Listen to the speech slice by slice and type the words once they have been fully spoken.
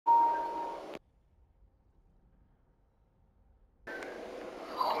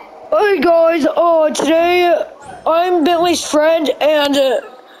Hey guys, today I'm Bentley's friend, and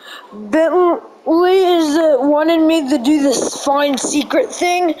Bentley is wanting me to do this find secret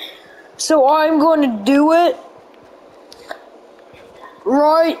thing, so I'm going to do it.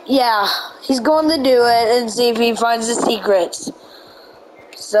 Right? Yeah, he's going to do it and see if he finds the secrets.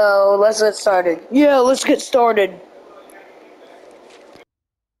 So let's get started. Yeah, let's get started.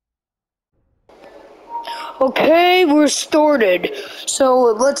 Okay, we're started. So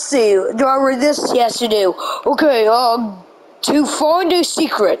let's see. Do I read this? Yes, you do. Okay, to find a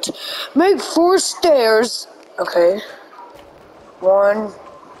secret, make 4 stairs. Okay. 1,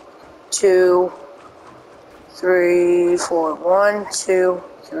 2, 3, 4. 1, 2,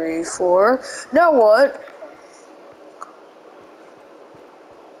 3, 4. Now what?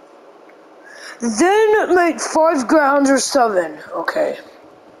 Then make 5 grounds or 7. Okay.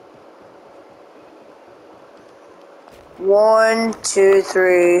 1, 2,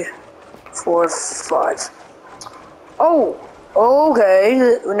 3, 4, 5. Oh,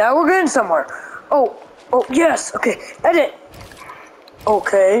 okay. Now we're getting somewhere. Oh, yes. Okay, edit.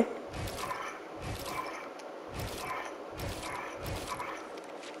 Okay.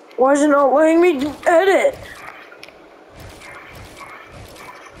 Why is it not letting me edit?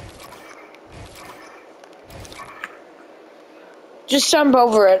 Just jump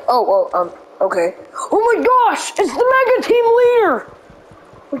over it. Okay. Oh my gosh! It's the Mega Team Leader!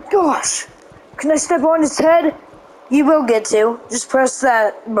 Oh my gosh. Can I step on his head? You will get to. Just press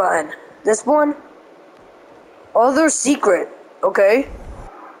that button. This one? Other secret. Okay.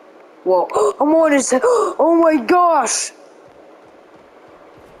 Whoa. I'm on his head. Oh my gosh!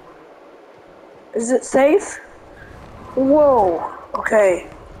 Is it safe? Whoa. Okay.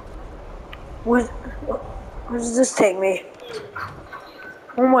 Where does this take me?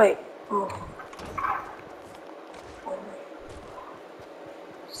 Oh my. Oh.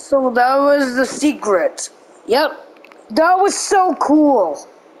 So that was the secret. Yep. That was so cool.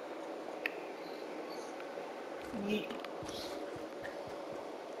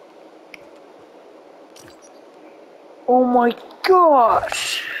 Oh my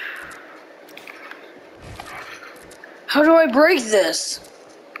gosh. How do I break this?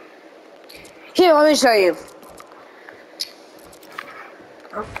 Here, let me show you.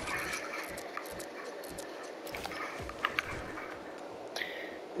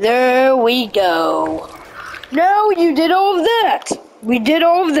 There we go. Now you did all of that. We did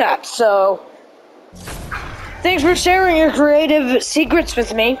all of that, so thanks for sharing your creative secrets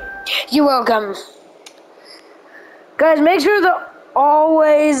with me. You're welcome. Guys, make sure to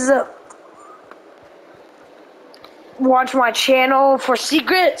always watch my channel for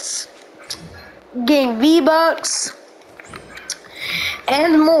secrets, gain V-Bucks,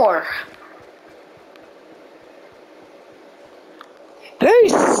 and more.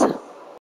 Peace!